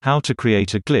How to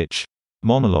Create a Glitch,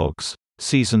 Monologues,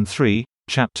 Season 3,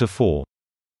 Chapter 4.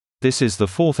 This is the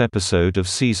fourth episode of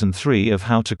Season 3 of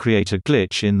How to Create a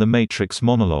Glitch in the Matrix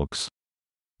Monologues.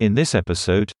 In this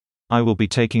episode, I will be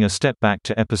taking a step back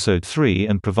to Episode 3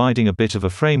 and providing a bit of a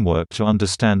framework to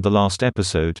understand the last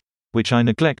episode, which I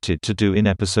neglected to do in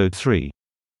Episode 3.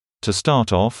 To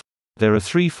start off, there are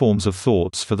three forms of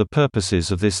thoughts for the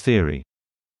purposes of this theory.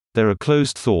 There are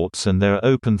closed thoughts and there are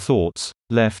open thoughts,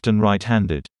 left and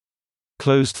right-handed.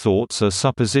 Closed thoughts are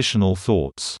suppositional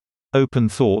thoughts. Open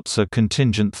thoughts are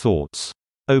contingent thoughts.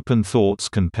 Open thoughts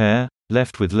can pair,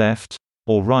 left with left,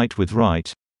 or right with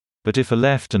right, but if a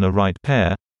left and a right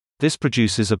pair, this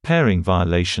produces a pairing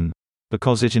violation,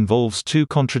 because it involves two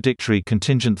contradictory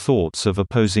contingent thoughts of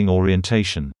opposing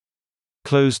orientation.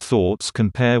 Closed thoughts can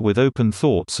pair with open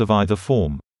thoughts of either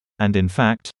form, and in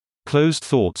fact, closed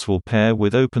thoughts will pair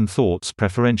with open thoughts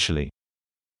preferentially.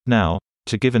 Now,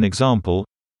 to give an example,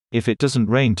 if it doesn't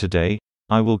rain today,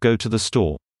 I will go to the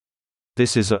store.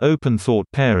 This is a open thought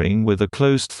pairing with a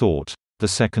closed thought, the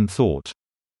second thought.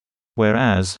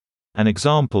 Whereas, an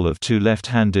example of two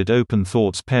left-handed open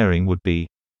thoughts pairing would be,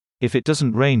 if it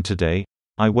doesn't rain today,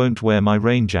 I won't wear my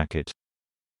rain jacket.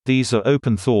 These are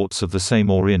open thoughts of the same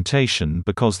orientation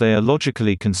because they are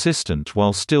logically consistent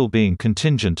while still being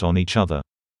contingent on each other.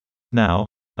 Now,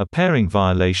 a pairing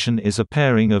violation is a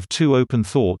pairing of two open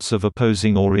thoughts of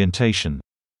opposing orientation.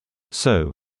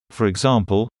 So, for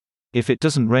example, if it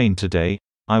doesn't rain today,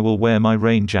 I will wear my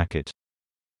rain jacket.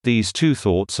 These two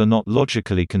thoughts are not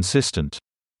logically consistent,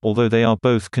 although they are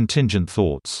both contingent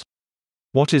thoughts.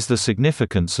 What is the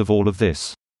significance of all of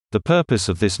this? The purpose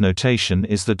of this notation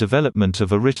is the development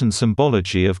of a written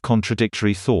symbology of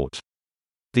contradictory thought.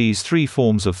 These three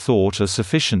forms of thought are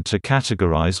sufficient to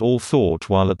categorize all thought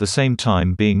while at the same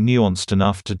time being nuanced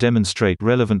enough to demonstrate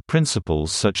relevant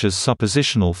principles such as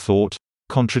suppositional thought,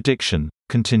 contradiction,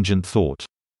 contingent thought.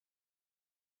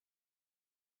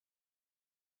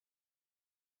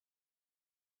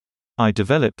 I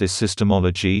developed this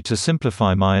systemology to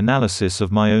simplify my analysis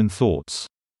of my own thoughts.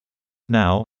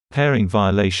 Now, pairing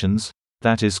violations,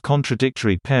 that is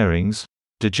contradictory pairings,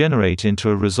 degenerate into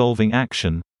a resolving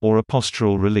action, or a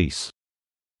postural release.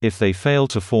 If they fail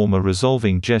to form a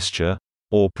resolving gesture,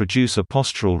 or produce a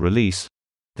postural release,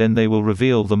 then they will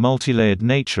reveal the multilayered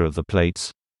nature of the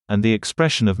plates, and the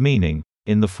expression of meaning,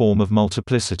 in the form of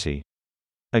multiplicity.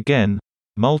 Again,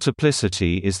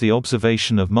 multiplicity is the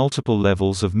observation of multiple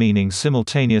levels of meaning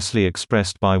simultaneously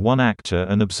expressed by one actor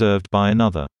and observed by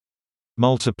another.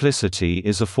 Multiplicity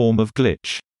is a form of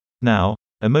glitch. Now,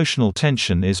 emotional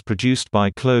tension is produced by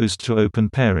closed to open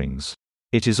pairings.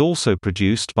 It is also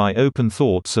produced by open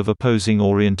thoughts of opposing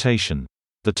orientation.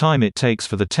 The time it takes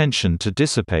for the tension to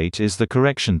dissipate is the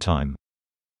correction time.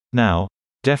 Now,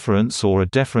 deference or a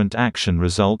deferent action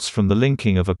results from the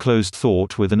linking of a closed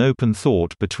thought with an open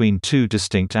thought between two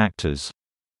distinct actors.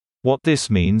 What this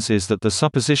means is that the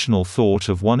suppositional thought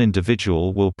of one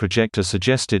individual will project a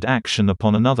suggested action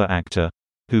upon another actor,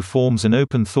 who forms an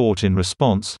open thought in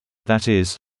response, that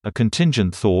is, a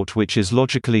contingent thought which is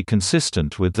logically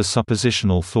consistent with the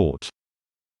suppositional thought.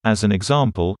 As an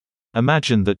example,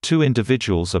 imagine that two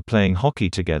individuals are playing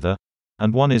hockey together,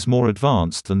 and one is more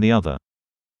advanced than the other.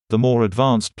 The more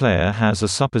advanced player has a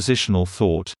suppositional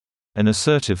thought, an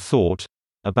assertive thought,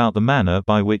 about the manner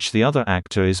by which the other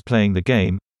actor is playing the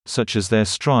game, such as their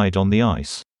stride on the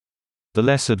ice. The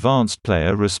less advanced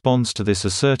player responds to this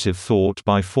assertive thought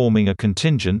by forming a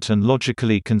contingent and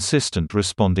logically consistent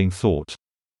responding thought.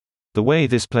 The way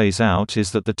this plays out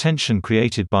is that the tension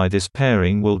created by this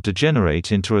pairing will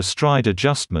degenerate into a stride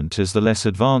adjustment as the less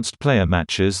advanced player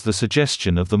matches the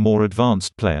suggestion of the more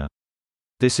advanced player.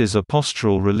 This is a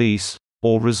postural release,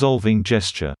 or resolving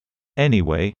gesture.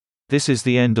 Anyway, this is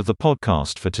the end of the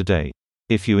podcast for today.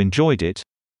 If you enjoyed it,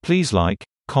 please like,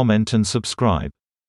 comment and subscribe.